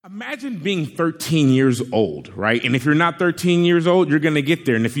Imagine being 13 years old, right? And if you're not 13 years old, you're going to get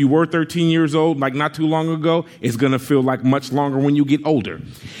there. And if you were 13 years old, like not too long ago, it's going to feel like much longer when you get older.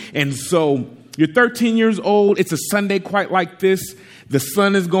 And so you're 13 years old. It's a Sunday quite like this. The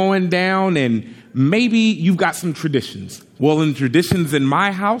sun is going down and maybe you've got some traditions. Well, in traditions in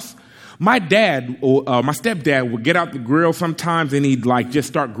my house, my stepdad would get out the grill sometimes and he'd like just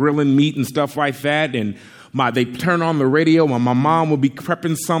start grilling meat and stuff like that. And they turn on the radio. My mom would be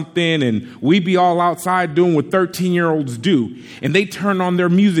prepping something, and we'd be all outside doing what 13-year-olds do. And they turn on their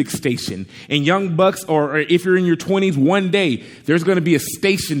music station. And young bucks, or if you're in your 20s, one day there's going to be a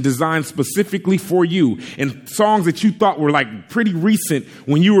station designed specifically for you. And songs that you thought were like pretty recent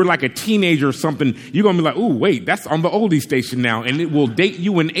when you were like a teenager or something, you're going to be like, "Ooh, wait, that's on the oldie station now," and it will date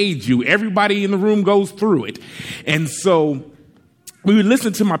you and age you. Everybody in the room goes through it, and so we would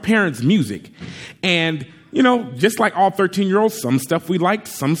listen to my parents' music, and you know, just like all 13-year-olds, some stuff we liked,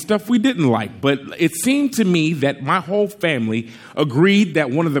 some stuff we didn't like. But it seemed to me that my whole family agreed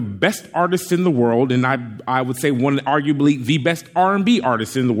that one of the best artists in the world, and I would say arguably the best R&B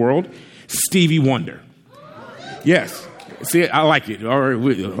artist in the world, Stevie Wonder. Yes. See, I like it. All right,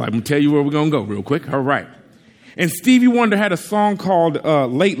 I'm going to tell you where we're going to go real quick. All right. And Stevie Wonder had a song called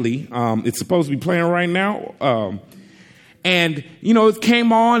Lately. It's supposed to be playing right now. And, you know, it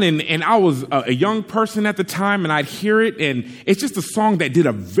came on and I was a young person at the time and I'd hear it. And it's just a song that did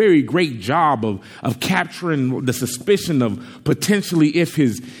a very great job of capturing the suspicion of potentially if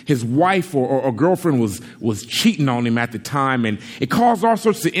his wife or girlfriend was cheating on him at the time. And it caused all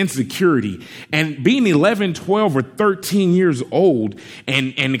sorts of insecurity. And being 11, 12 or 13 years old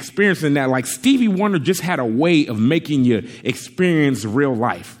and experiencing that, like Stevie Wonder just had a way of making you experience real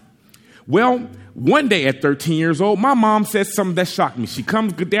life. Well, one day at 13 years old, my mom says something that shocked me. She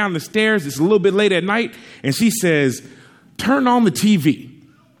comes down the stairs. It's a little bit late at night. And she says, "Turn on the TV."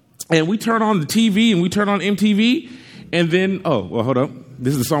 And we turn on the TV and we turn on MTV. And then, hold up.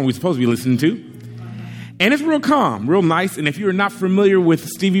 This is the song we're supposed to be listening to. And it's real calm, real nice. And if you're not familiar with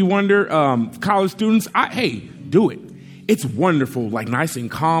Stevie Wonder, college students, do it. It's wonderful, like nice and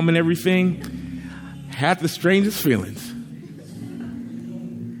calm and everything. Had the strangest feelings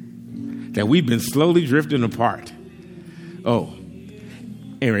that we've been slowly drifting apart.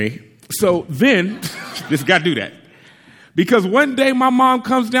 Anyway, so then, just got to do that. Because one day my mom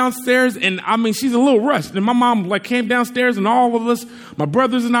comes downstairs and she's a little rushed. And my mom came downstairs and all of us, my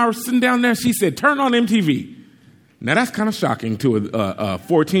brothers and I were sitting down there. She said, "Turn on MTV." Now that's kind of shocking to a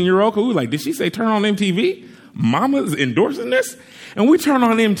 14-year-old. Cause we were like, did she say turn on MTV? Mama's endorsing this? And we turn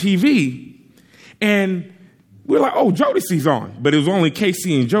on MTV and we're like, Jodeci's on. But it was only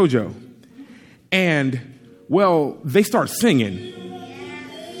Casey and JoJo. And, well, they start singing.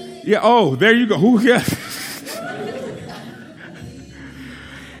 Yeah, there you go.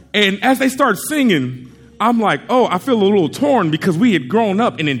 And as they start singing, I'm like, I feel a little torn because we had grown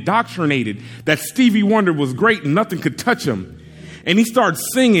up and indoctrinated that Stevie Wonder was great and nothing could touch him. And he starts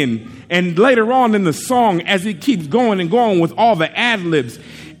singing. And later on in the song, as it keeps going and going with all the ad-libs,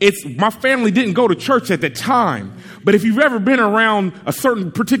 my family didn't go to church at the time. But if you've ever been around a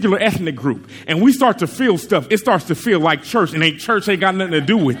certain particular ethnic group and we start to feel stuff, it starts to feel like church, and church ain't got nothing to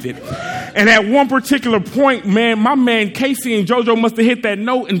do with it. And at one particular point, man, my man Casey and JoJo must have hit that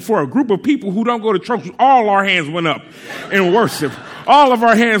note. And for a group of people who don't go to church, all our hands went up in worship. All of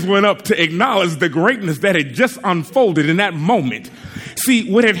our hands went up to acknowledge the greatness that had just unfolded in that moment.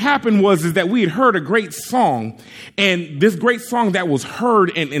 See, what had happened is that we had heard a great song, and this great song that was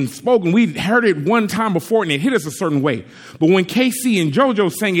heard and spoken, we'd heard it one time before and it hit us a certain way. But when Casey and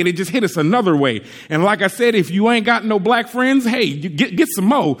JoJo sang it, it just hit us another way. And like I said, if you ain't got no black friends, hey, you get some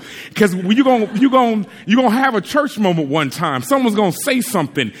more, because you're gonna have a church moment one time. Someone's gonna say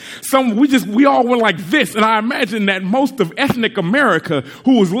something. We all went like this, and I imagine that most of ethnic America,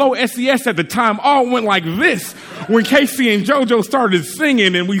 who was low SES at the time, all went like this when Casey and JoJo started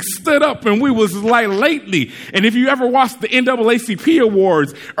singing, and we stood up and we was like lately. And if you ever watched the NAACP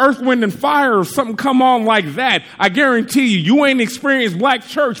awards, Earth, Wind and Fire or something come on like that, I guarantee you ain't experienced black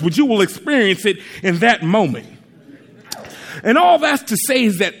church, but you will experience it in that moment. And all that's to say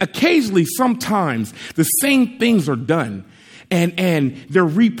is that occasionally, sometimes the same things are done and they're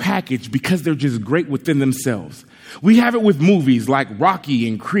repackaged because they're just great within themselves. We have it with movies like Rocky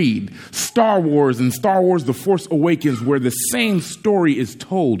and Creed, Star Wars and Star Wars The Force Awakens, where the same story is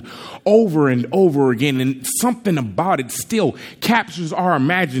told over and over again, and something about it still captures our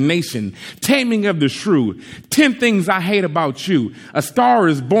imagination. Taming of the Shrew, 10 Things I Hate About You, A Star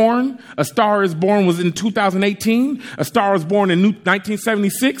is Born. A Star is Born was in 2018. A Star was born in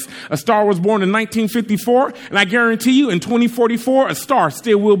 1976. A Star was born in 1954. And I guarantee you in 2044, a star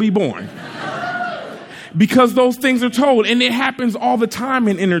still will be born. Because those things are told, and it happens all the time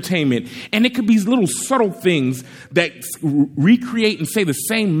in entertainment. And it could be little subtle things that recreate and say the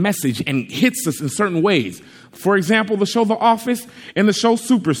same message and hits us in certain ways. For example, the show The Office and the show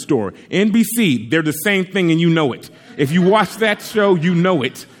Superstore. NBC, they're the same thing and you know it. If you watch that show, you know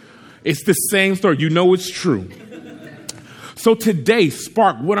it. It's the same story. You know it's true. So today,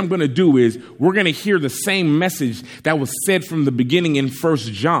 Spark, what I'm going to do is we're going to hear the same message that was said from the beginning in 1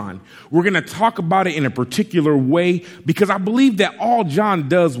 John. We're going to talk about it in a particular way because I believe that all John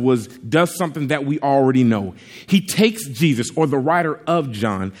does something that we already know. He takes Jesus, or the writer of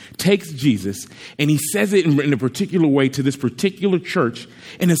John takes Jesus, and he says it in a particular way to this particular church,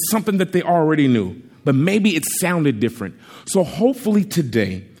 and it's something that they already knew, but maybe it sounded different. So hopefully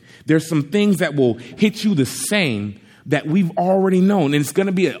today, there's some things that will hit you the same that we've already known. And it's going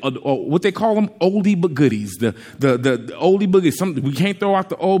to be what they call them, oldie but goodies. The oldie but goodies. Something we can't throw out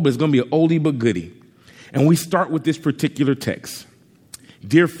the old, but it's going to be an oldie but goodie. And we start with this particular text.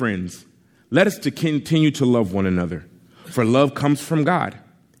 Dear friends, let us to continue to love one another, for love comes from God.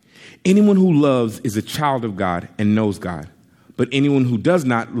 Anyone who loves is a child of God and knows God. But anyone who does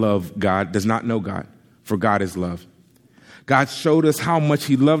not love God does not know God, for God is love. God showed us how much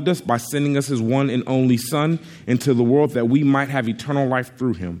he loved us by sending us his one and only Son into the world that we might have eternal life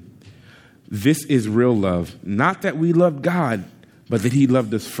through him. This is real love, not that we loved God, but that he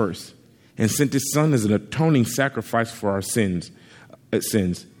loved us first and sent his Son as an atoning sacrifice for our sins.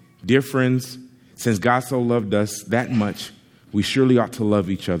 Dear friends, since God so loved us that much, we surely ought to love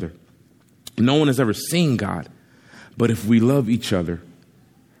each other. No one has ever seen God, but if we love each other,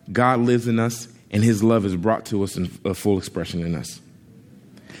 God lives in us, and his love is brought to us in a full expression in us.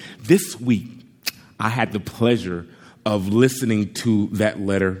 This week, I had the pleasure of listening to that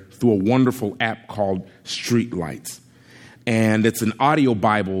letter through a wonderful app called Streetlights. And it's an audio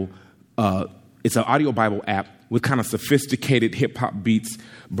Bible. It's an audio Bible app with kind of sophisticated hip hop beats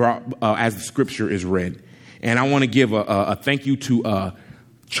brought as the scripture is read. And I want to give a thank you to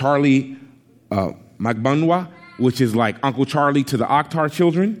Charlie Magbunwa, which is like Uncle Charlie to the Akhtar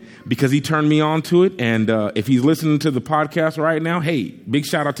children, because he turned me on to it. And if he's listening to the podcast right now, hey, big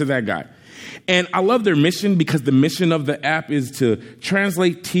shout out to that guy. And I love their mission because the mission of the app is to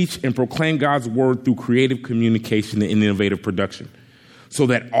translate, teach, and proclaim God's word through creative communication and innovative production so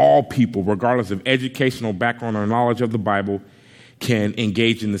that all people, regardless of educational background or knowledge of the Bible, can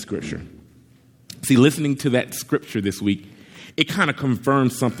engage in the scripture. See, listening to that scripture this week, it kind of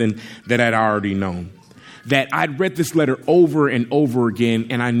confirms something that I'd already known. That I'd read this letter over and over again,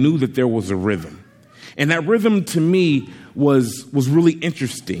 and I knew that there was a rhythm. And that rhythm to me was really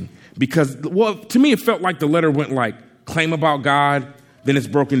interesting because, well, to me, it felt like the letter went like claim about God, then it's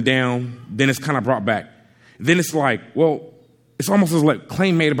broken down, then it's kind of brought back. Then it's like, well, it's almost as like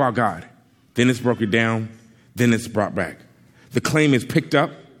claim made about God, then it's broken down, then it's brought back. The claim is picked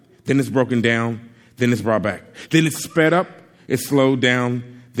up, then it's broken down, then it's brought back. Then it's sped up, it's slowed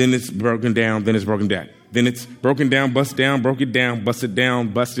down, then it's broken down, then it's broken down. Then it's broken down, bust down, broke it down, bust it down,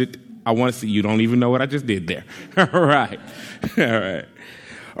 bust it. I want to see. You don't even know what I just did there. All right.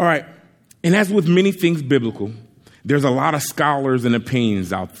 All right. And as with many things biblical, there's a lot of scholars and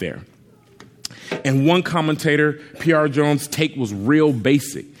opinions out there. And one commentator, P.R. Jones' take was real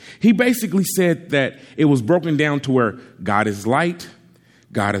basic. He basically said that it was broken down to where God is light,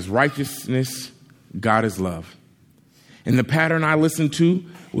 God is righteousness, God is love. And the pattern I listened to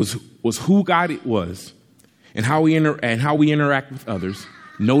was who God was and how we interact with others,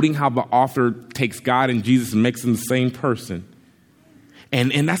 noting how the author takes God and Jesus and makes them the same person.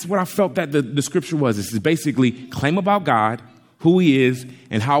 And that's what I felt that the scripture was. This is basically claim about God, who he is,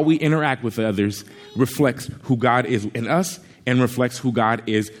 and how we interact with others reflects who God is in us and reflects who God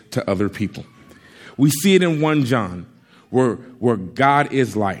is to other people. We see it in 1 John where God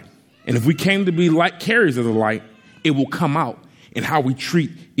is light. And if we came to be light carriers of the light, it will come out in how we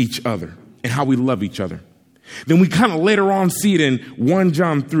treat each other and how we love each other. Then we kind of later on see it in 1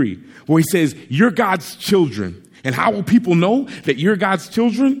 John 3, where he says, you're God's children. And how will people know that you're God's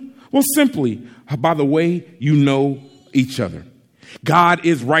children? Well, simply by the way you know each other. God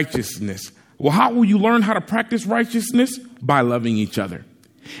is righteousness. Well, how will you learn how to practice righteousness? By loving each other.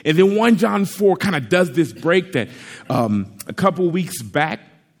 And then 1 John 4 kind of does this break that a couple weeks back,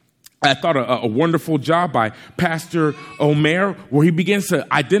 I thought a wonderful job by Pastor Omer, where he begins to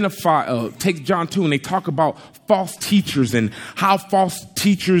identify, take John 2, and they talk about false teachers and how false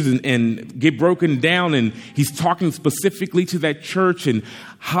teachers and get broken down. And he's talking specifically to that church and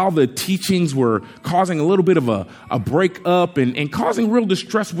how the teachings were causing a little bit of a breakup and causing real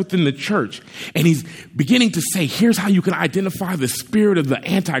distress within the church. And he's beginning to say, here's how you can identify the spirit of the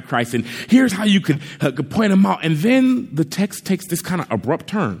Antichrist, and here's how you could point him out. And then the text takes this kind of abrupt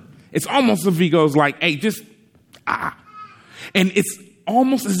turn. It's almost as if he goes like, hey, And it's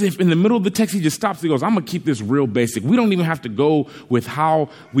almost as if in the middle of the text, he just stops. He goes, I'm going to keep this real basic. We don't even have to go with how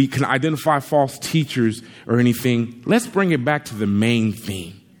we can identify false teachers or anything. Let's bring it back to the main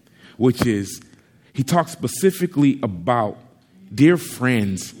theme, which is he talks specifically about, dear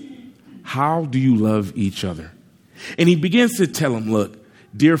friends, how do you love each other? And he begins to tell them, look,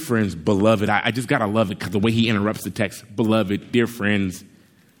 dear friends, beloved, I just got to love it because the way he interrupts the text, beloved, dear friends,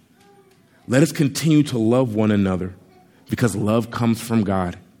 let us continue to love one another because love comes from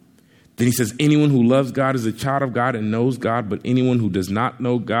God. Then he says, anyone who loves God is a child of God and knows God, but anyone who does not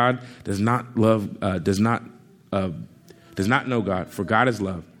know God does not know God, for God is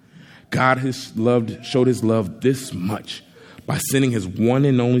love. God showed his love this much by sending his one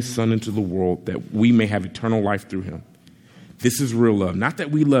and only Son into the world that we may have eternal life through him. This is real love. Not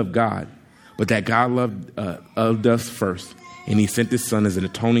that we love God, but that God loved us first. And he sent his Son as an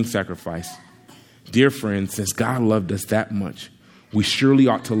atoning sacrifice. Dear friends, since God loved us that much, we surely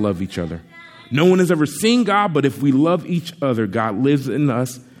ought to love each other. No one has ever seen God, but if we love each other, God lives in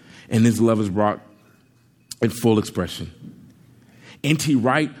us, and his love is brought in full expression. N.T.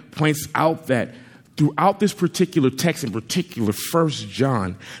 Wright points out that throughout this particular text, in particular 1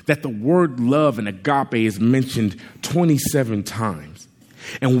 John, that the word love and agape is mentioned 27 times.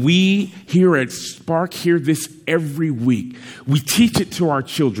 And we here at Spark hear this every week. We teach it to our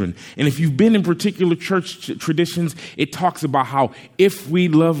children. And if you've been in particular church traditions, it talks about how if we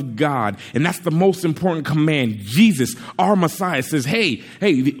love God, and that's the most important command, Jesus, our Messiah, says, hey,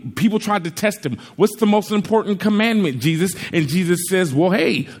 people tried to test him. What's the most important commandment, Jesus? And Jesus says, well,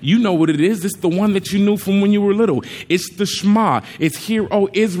 hey, you know what it is. It's the one that you knew from when you were little. It's the Shema. It's hear, O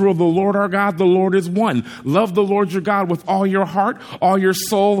Israel, the Lord our God, the Lord is one. Love the Lord your God with all your heart, all your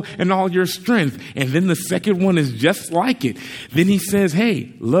soul, and all your strength. And then the second one is just like it. Then he says,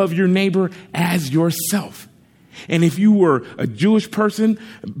 hey, love your neighbor as yourself. And if you were a Jewish person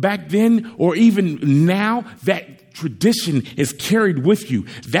back then or even now, that tradition is carried with you.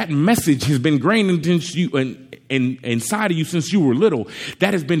 That message has been ingrained into you and inside of you since you were little.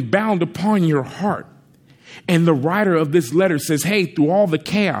 That has been bound upon your heart. And the writer of this letter says, hey, through all the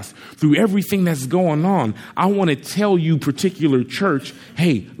chaos, through everything that's going on, I want to tell you, particular church,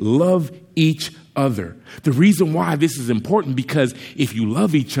 hey, love each other. The reason why this is important, because if you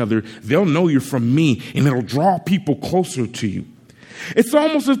love each other, they'll know you're from me, and it'll draw people closer to you. It's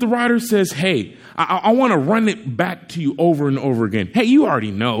almost as the writer says, hey, I want to run it back to you over and over again. Hey, you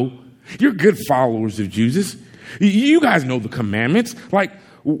already know. You're good followers of Jesus. You guys know the commandments. Like,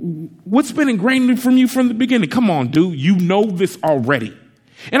 what's been ingrained from you from the beginning? Come on, dude. You know this already.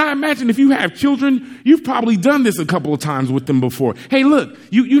 And I imagine if you have children, you've probably done this a couple of times with them before. Hey, look,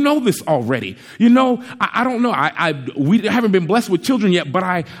 you know this already. You know, I don't know. We haven't been blessed with children yet, but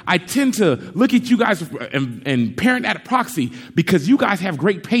I tend to look at you guys and parent at a proxy because you guys have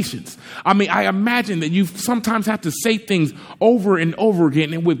great patience. I mean, I imagine that you sometimes have to say things over and over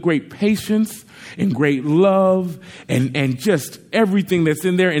again and with great patience and great love and just everything that's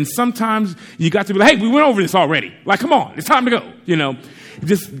in there. And sometimes you got to be like, hey, we went over this already. Like, come on, it's time to go, you know.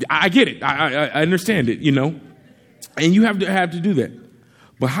 I get it. I understand it, you know. And you have to do that.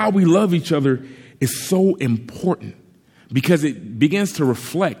 But how we love each other is so important because it begins to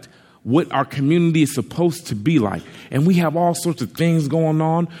reflect what our community is supposed to be like. And we have all sorts of things going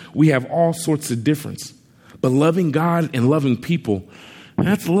on. We have all sorts of difference. But loving God and loving people,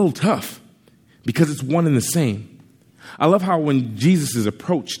 that's a little tough because it's one and the same. I love how when Jesus is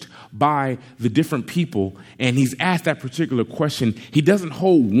approached by the different people and he's asked that particular question, he doesn't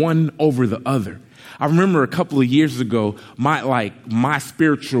hold one over the other. I remember a couple of years ago, my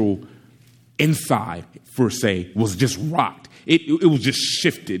spiritual inside, per se, was just rocked. It was just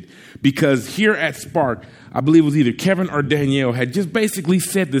shifted because here at Spark, I believe it was either Kevin or Danielle had just basically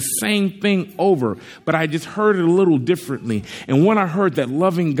said the same thing over, but I just heard it a little differently. And when I heard that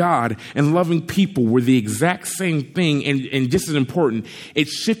loving God and loving people were the exact same thing and just as important, it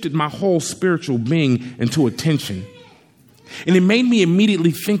shifted my whole spiritual being into attention. And it made me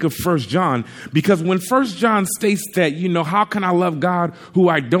immediately think of 1 John, because when 1 John states that, how can I love God who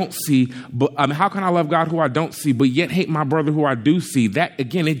I don't see, but how can I love God who I don't see, but yet hate my brother who I do see? That,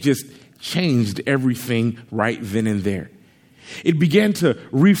 again, it just changed everything right then and there. It began to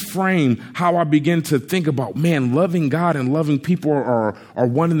reframe how I began to think about, man, loving God and loving people are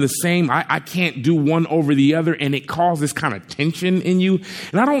one and the same. I can't do one over the other, and it causes kind of tension in you.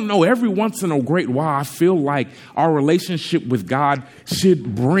 And I don't know, every once in a great while, I feel like our relationship with God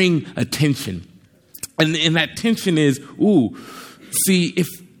should bring attention. And that tension is, see,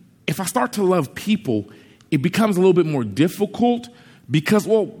 if I start to love people, it becomes a little bit more difficult because,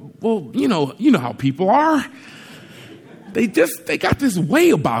 well, you know how people are. They got this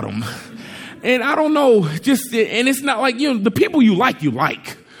way about them. And I don't know, and it's not like, the people you like,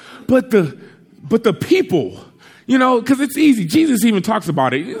 but the people, because it's easy. Jesus even talks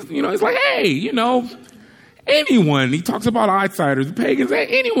about it. It's like, hey, anyone, he talks about outsiders, the pagans,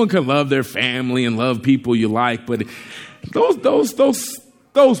 anyone can love their family and love people you like, but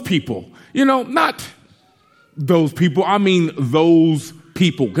those people, not those people, I mean those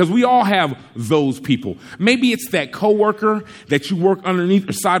people, because we all have those people. Maybe it's that coworker that you work underneath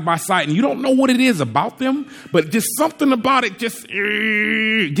or side by side and you don't know what it is about them, but just something about it just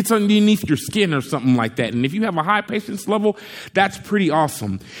gets underneath your skin or something like that. And if you have a high patience level, that's pretty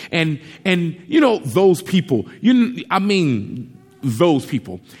awesome. And those people, those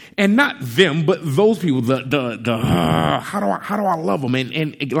people, and not them, but those people, how do I love them?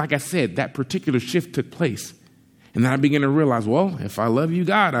 And like I said, that particular shift took place. And then I began to realize, well, if I love you,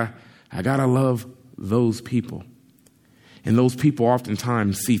 God, I got to love those people. And those people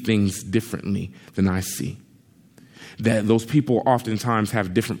oftentimes see things differently than I see. That those people oftentimes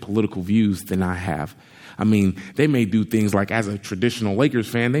have different political views than I have. I mean, they may do things like, as a traditional Lakers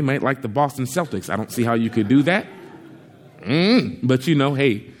fan, they might like the Boston Celtics. I don't see how you could do that. But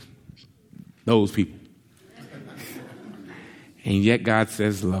hey, those people. And yet God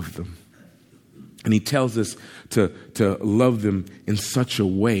says, love them. And he tells us to love them in such a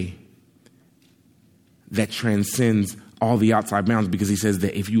way that transcends all the outside bounds, because he says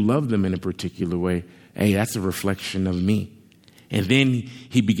that if you love them in a particular way, hey, that's a reflection of me. And then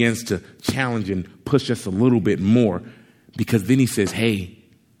he begins to challenge and push us a little bit more, because then he says, hey,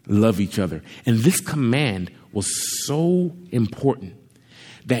 love each other. And this command was so important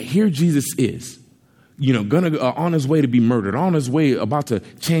that here Jesus is, gonna on his way to be murdered, on his way about to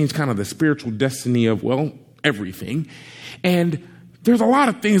change kind of the spiritual destiny of, everything. And there's a lot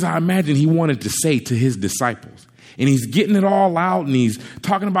of things I imagine he wanted to say to his disciples. And he's getting it all out and he's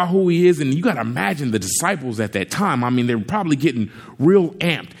talking about who he is. And you got to imagine the disciples at that time. I mean, they're probably getting real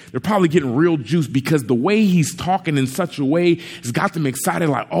amped. They're probably getting real juice, because the way he's talking in such a way has got them excited.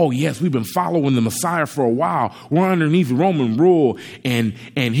 Like, oh, yes, we've been following the Messiah for a while. We're underneath Roman rule. And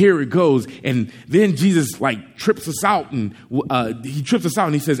here it goes. And then Jesus trips us out, and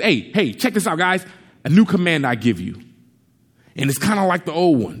he says, hey, check this out, guys. A new command I give you. And it's kind of like the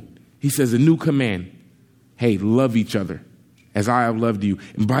old one. He says, a new command. Hey, love each other as I have loved you.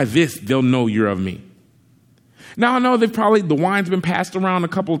 And by this, they'll know you're of me. Now, I know the wine's been passed around a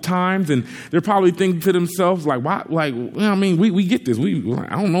couple of times, and they're probably thinking to themselves, why? We get this. I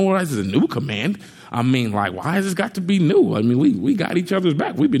don't know why this is a new command. Why has this got to be new? We got each other's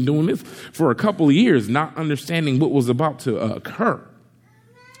back. We've been doing this for a couple of years, not understanding what was about to occur.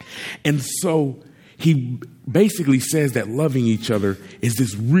 And so he basically says that loving each other is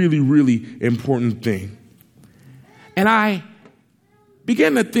this really, really important thing. And I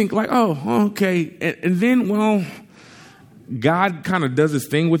began to think okay. And then, God kind of does this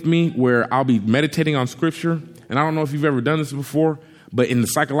thing with me where I'll be meditating on scripture. And I don't know if you've ever done this before, but in the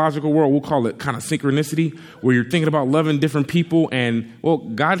psychological world, we'll call it kind of synchronicity, where you're thinking about loving different people. And,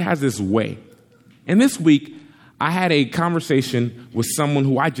 God has this way. And this week, I had a conversation with someone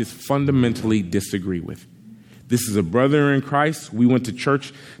who I just fundamentally disagree with. This is a brother in Christ. We went to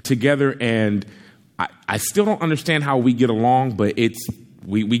church together, and I still don't understand how we get along, but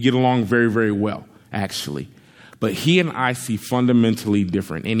we get along very, very well, actually. But he and I see fundamentally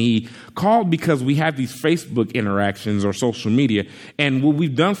different. And he called because we have these Facebook interactions or social media. And what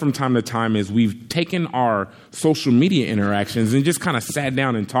we've done from time to time is we've taken our social media interactions and just kind of sat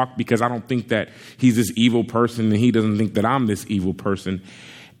down and talked, because I don't think that he's this evil person and he doesn't think that I'm this evil person.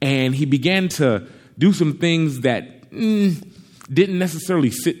 And he began to do some things that didn't necessarily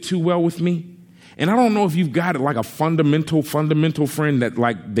sit too well with me. And I don't know if you've got a fundamental friend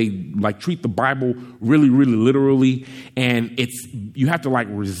that they treat the Bible really, really literally. And you have to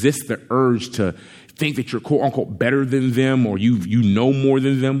resist the urge to think that you're quote unquote better than them, or you know more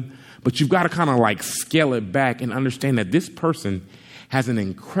than them. But you've got to kind of like scale it back and understand that this person has an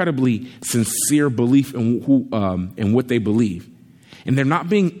incredibly sincere belief in what they believe. And they're not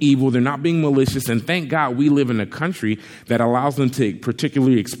being evil, they're not being malicious, and thank God we live in a country that allows them to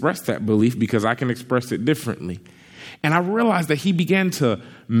particularly express that belief, because I can express it differently. And I realized that he began to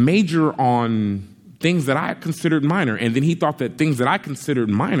major on things that I considered minor, and then he thought that things that I considered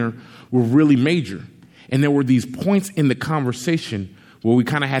minor were really major. And there were these points in the conversation where we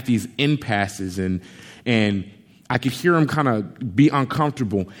kind of had these impasses, and I could hear him kind of be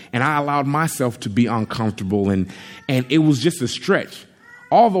uncomfortable, and I allowed myself to be uncomfortable, and it was just a stretch.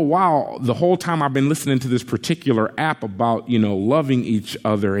 All the while, the whole time I've been listening to this particular app about, loving each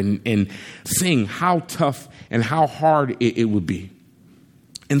other and seeing how tough and how hard it would be.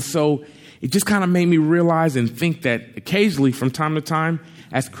 And so it just kind of made me realize and think that occasionally, from time to time,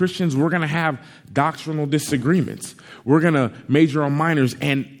 as Christians, we're going to have doctrinal disagreements. We're going to major on minors,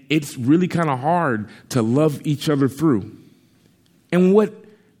 and it's really kind of hard to love each other through. And what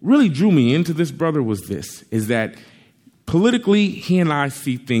really drew me into this brother was this, is that politically, he and I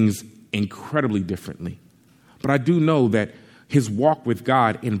see things incredibly differently. But I do know that his walk with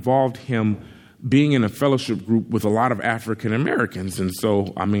God involved him being in a fellowship group with a lot of African Americans. And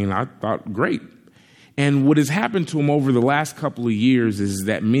so, I thought, great. And what has happened to him over the last couple of years is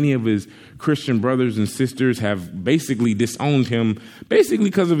that many of his Christian brothers and sisters have basically disowned him, basically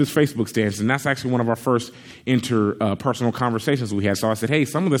because of his Facebook stance. And that's actually one of our first interpersonal conversations we had. So I said, hey,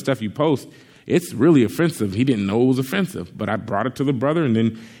 some of the stuff you post, it's really offensive. He didn't know it was offensive, but I brought it to the brother, and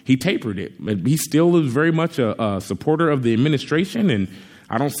then he tapered it. But he still is very much a supporter of the administration, and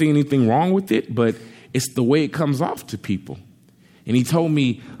I don't see anything wrong with it, but it's the way it comes off to people. And he told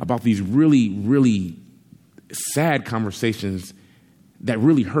me about these really, really sad conversations that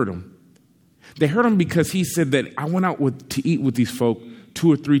really hurt him. They hurt him because he said that I went out to eat with these folk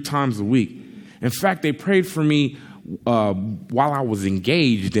 2 or 3 times a week. In fact, they prayed for me while I was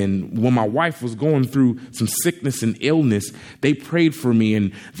engaged, and when my wife was going through some sickness and illness, they prayed for me,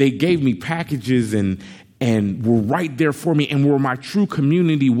 and they gave me packages and were right there for me, and were my true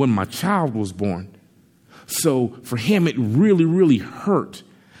community when my child was born. So for him, it really, really hurt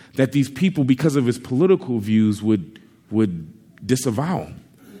that these people, because of his political views, would disavow him,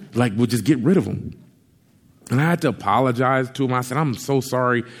 would just get rid of him. And I had to apologize to him. I said, I'm so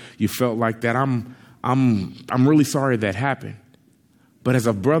sorry you felt like that. I'm really sorry that happened. But as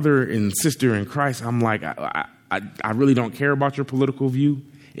a brother and sister in Christ, I'm like, I really don't care about your political view.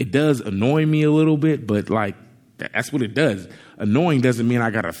 It does annoy me a little bit, but that's what it does. Annoying doesn't mean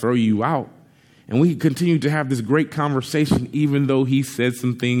I got to throw you out. And we continued to have this great conversation, even though he said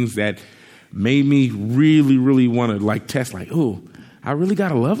some things that made me really, really want to test, oh, I really got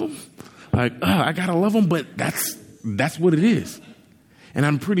to love him? I got to love him, but that's what it is. And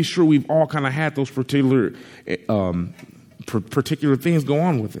I'm pretty sure we've all kind of had those particular things go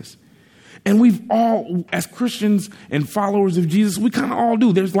on with us. And we've all, as Christians and followers of Jesus, we kind of all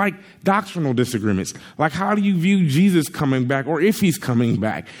do. There's doctrinal disagreements. How do you view Jesus coming back, or if he's coming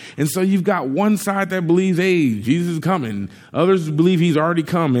back? And so you've got one side that believes, hey, Jesus is coming. Others believe he's already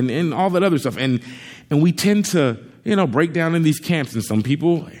come, and all that other stuff. And we tend to, break down in these camps. And some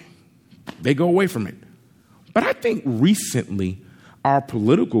people, they go away from it. But I think recently our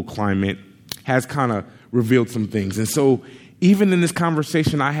political climate has kind of revealed some things. And so even in this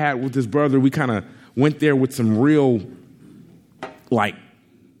conversation I had with this brother, we kind of went there with some real,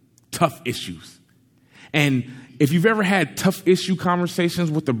 tough issues. And if you've ever had tough issue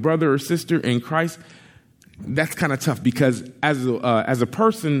conversations with a brother or sister in Christ, that's kind of tough, because as a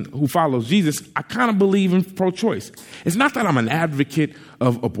person who follows Jesus, I kind of believe in pro-choice. It's not that I'm an advocate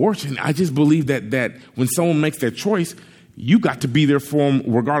of abortion. I just believe that when someone makes their choice, you got to be there for them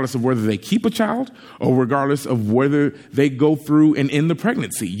regardless of whether they keep a child or regardless of whether they go through and end the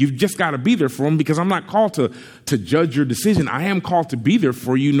pregnancy. You've just got to be there for them, because I'm not called to judge your decision. I am called to be there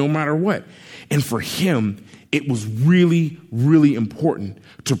for you no matter what. And for him, it was really, really important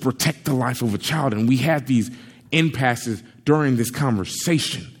to protect the life of a child. And we had these impasses during this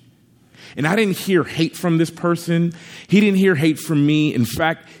conversation. And I didn't hear hate from this person. He didn't hear hate from me. In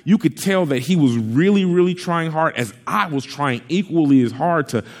fact, you could tell that he was really, really trying hard, as I was trying equally as hard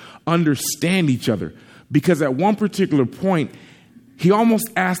to understand each other. Because at one particular point, he almost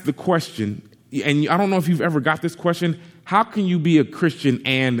asked the question, and I don't know if you've ever got this question, how can you be a Christian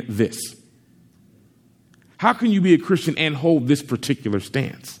and this? How can you be a Christian and hold this particular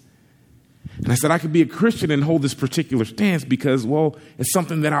stance? And I said, I could be a Christian and hold this particular stance because, it's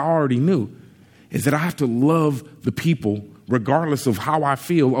something that I already knew, is that I have to love the people regardless of how I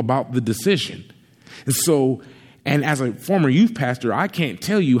feel about the decision. And so And as a former youth pastor, I can't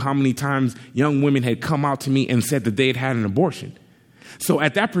tell you how many times young women had come out to me and said that they had had an abortion. So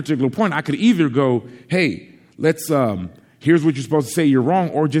at that particular point, I could either go, hey, let's, here's what you're supposed to say, you're wrong,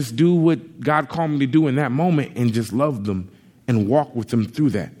 or just do what God called me to do in that moment and just love them and walk with them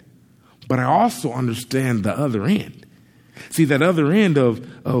through that. But I also understand the other end. See, that other end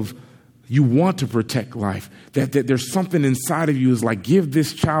of you want to protect life, that there's something inside of you is like, give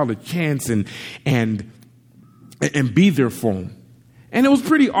this child a chance and be there for them. And it was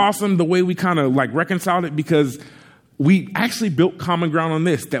pretty awesome the way we kind of like reconciled it, because we actually built common ground on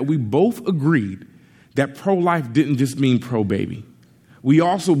this, that we both agreed that pro-life didn't just mean pro-baby. We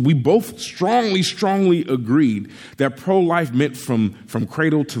both strongly agreed that pro-life meant from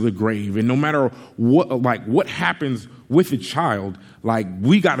cradle to the grave. And no matter what happens with a child, like,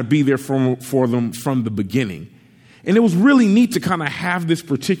 we got to be there for them from the beginning. And it was really neat to kind of have this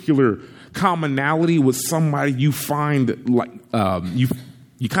particular commonality with somebody you find like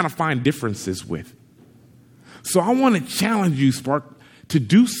you kind of find differences with. So I want to challenge you, Spark, to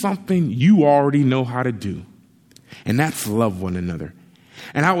do something you already know how to do, and that's love one another.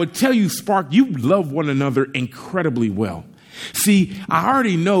 And I would tell you, Spark, you love one another incredibly well. See, you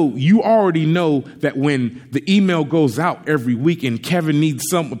already know that when the email goes out every week and Kevin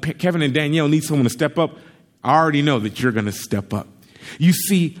and Danielle need someone to step up, I already know that you're going to step up. You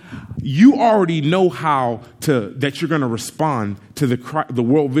see, you already know that you're going to respond to the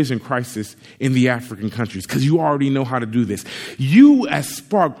World Vision crisis in the African countries, because you already know how to do this. You, as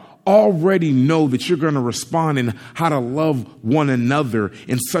Spark, already know that you're going to respond and how to love one another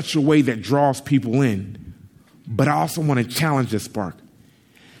in such a way that draws people in. But I also want to challenge this, Spark.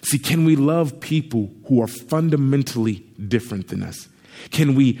 See, can we love people who are fundamentally different than us?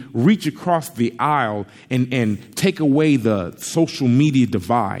 Can we reach across the aisle and take away the social media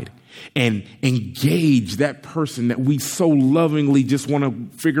divide and engage that person that we so lovingly just want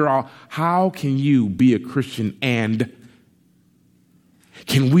to figure out, how can you be a Christian? And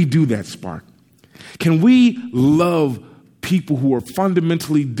can we do that, Spark? Can we love people who are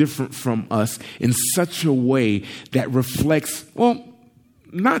fundamentally different from us in such a way that reflects, well,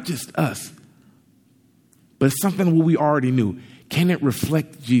 not just us, but something we already knew? Can it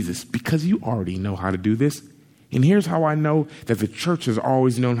reflect Jesus? Because you already know how to do this. And here's how I know that the church has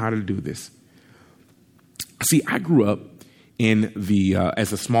always known how to do this. See, I grew up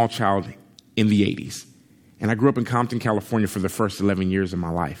as a small child in the 80s. And I grew up in Compton, California for the first 11 years of my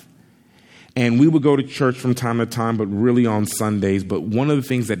life. And we would go to church from time to time, but really on Sundays. But one of the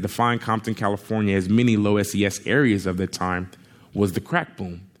things that defined Compton, California, as many low SES areas of the time, was the crack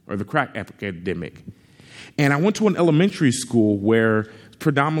boom, or the crack epidemic. And I went to an elementary school where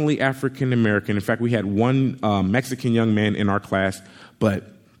predominantly African American. In fact, we had one Mexican young man in our class,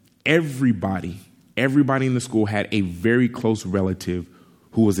 but everybody in the school had a very close relative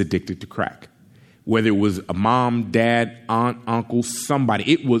who was addicted to crack. Whether it was a mom, dad, aunt, uncle,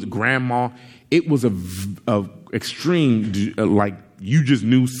 somebody, it was grandma, it was a extreme, like you just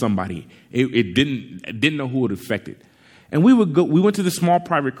knew somebody. It didn't know who it affected. And we went to the small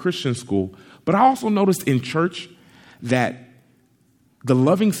private Christian school, but I also noticed in church that the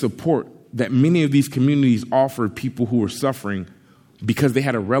loving support that many of these communities offered people who were suffering because they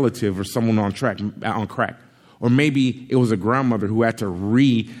had a relative or someone on crack. Or maybe it was a grandmother who had to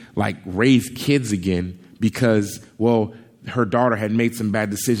raise kids again because, well, her daughter had made some bad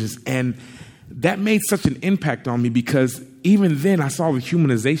decisions. And that made such an impact on me, because even then I saw the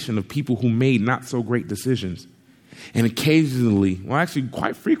humanization of people who made not so great decisions. And occasionally, well, actually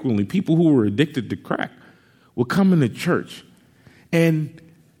quite frequently, people who were addicted to crack would come into church. And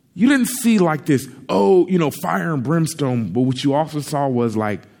you didn't see like this, fire and brimstone. But what you also saw was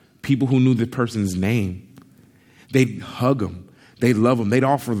like people who knew the person's name. They'd hug them. They'd love them. They'd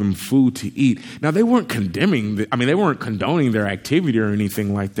offer them food to eat. Now, they weren't they weren't condoning their activity or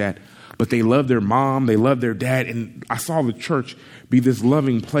anything like that. But they loved their mom. They loved their dad. And I saw the church be this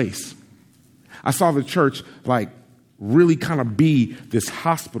loving place. I saw the church really kind of be this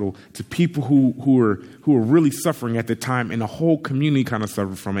hospital to people who were really suffering at the time, and the whole community kind of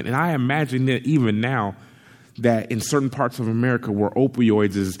suffered from it. And I imagine that even now, that in certain parts of America where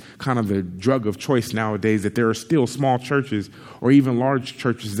opioids is kind of the drug of choice nowadays, that there are still small churches or even large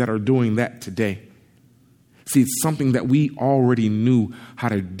churches that are doing that today. See, it's something that we already knew how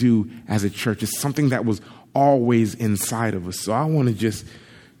to do as a church. It's something that was always inside of us. So I want to just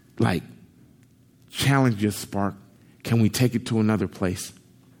challenge you, Spark. Can we take it to another place?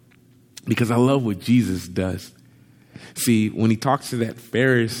 Because I love what Jesus does. See, when he talks to that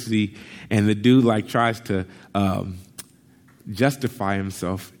Pharisee and the dude tries to justify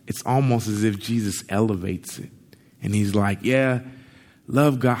himself, it's almost as if Jesus elevates it. And he's like, yeah,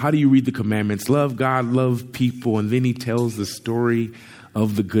 love God. How do you read the commandments? Love God, love people. And then he tells the story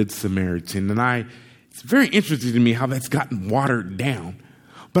of the Good Samaritan. And it's very interesting to me how that's gotten watered down.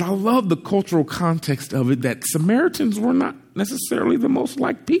 But I love the cultural context of it, that Samaritans were not necessarily the most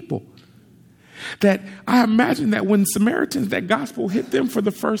liked people. That I imagine that when Samaritans, that gospel hit them for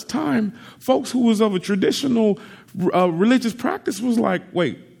the first time, folks who was of a traditional religious practice was like,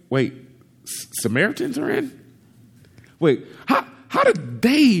 wait, Samaritans are in? Wait, how did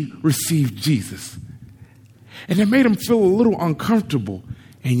they receive Jesus? And it made them feel a little uncomfortable.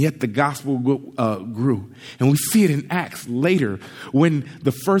 And yet the gospel grew. And we see it in Acts later when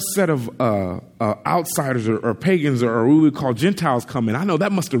the first set of outsiders or pagans or what we would call Gentiles come in. I know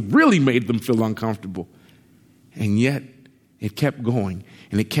that must have really made them feel uncomfortable. And yet it kept going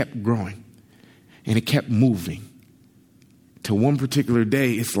and it kept growing and it kept moving. To one particular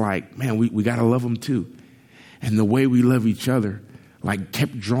day, it's like, man, we got to love them too. And the way we love each other, like,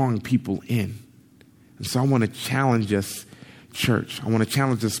 kept drawing people in. And so I want to challenge us, church. I want to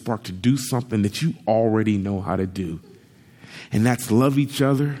challenge this Spark to do something that you already know how to do. And that's love each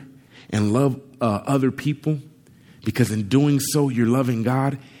other and love other people, because in doing so, you're loving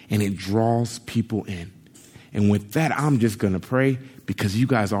God and it draws people in. And with that, I'm just going to pray because you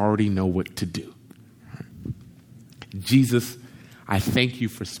guys already know what to do. Jesus, I thank you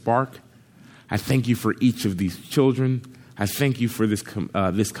for Spark. I thank you for each of these children. I thank you for this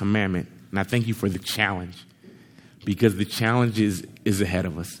commandment. And I thank you for the challenge, because the challenge is ahead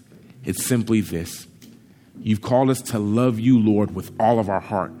of us. It's simply this. You've called us to love you, Lord, with all of our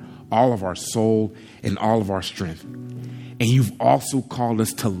heart, all of our soul, and all of our strength. And you've also called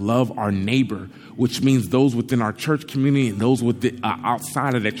us to love our neighbor, which means those within our church community and those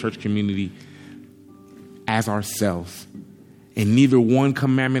outside of that church community, as ourselves. And neither one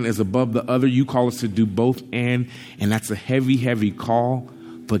commandment is above the other. You call us to do both and that's a heavy, heavy call,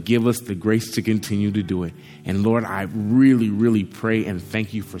 but give us the grace to continue to do it. And Lord, I really, really pray and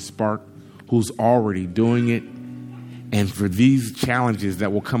thank you for Spark, who's already doing it, and for these challenges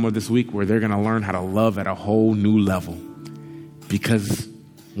that will come up this week where they're going to learn how to love at a whole new level. Because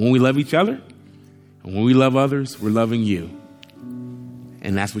when we love each other and when we love others, we're loving you.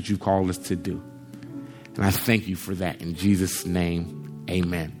 And that's what you've called us to do. And I thank you for that. In Jesus' name,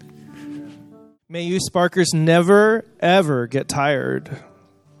 amen. May you Sparkers never, ever get tired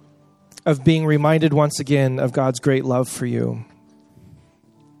of being reminded once again of God's great love for you.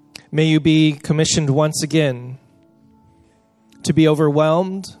 May you be commissioned once again to be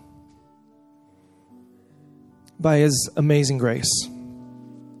overwhelmed by His amazing grace.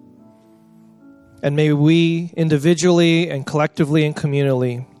 And may we individually and collectively and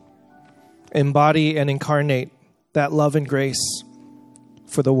communally embody and incarnate that love and grace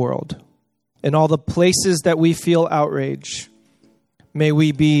for the world. In all the places that we feel outrage, may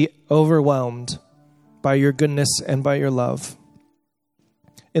we be overwhelmed by your goodness and by your love.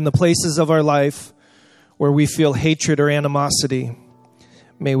 In the places of our life where we feel hatred or animosity,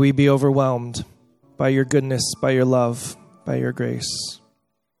 may we be overwhelmed by your goodness, by your love, by your grace.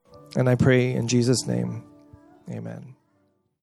 And I pray in Jesus' name, amen.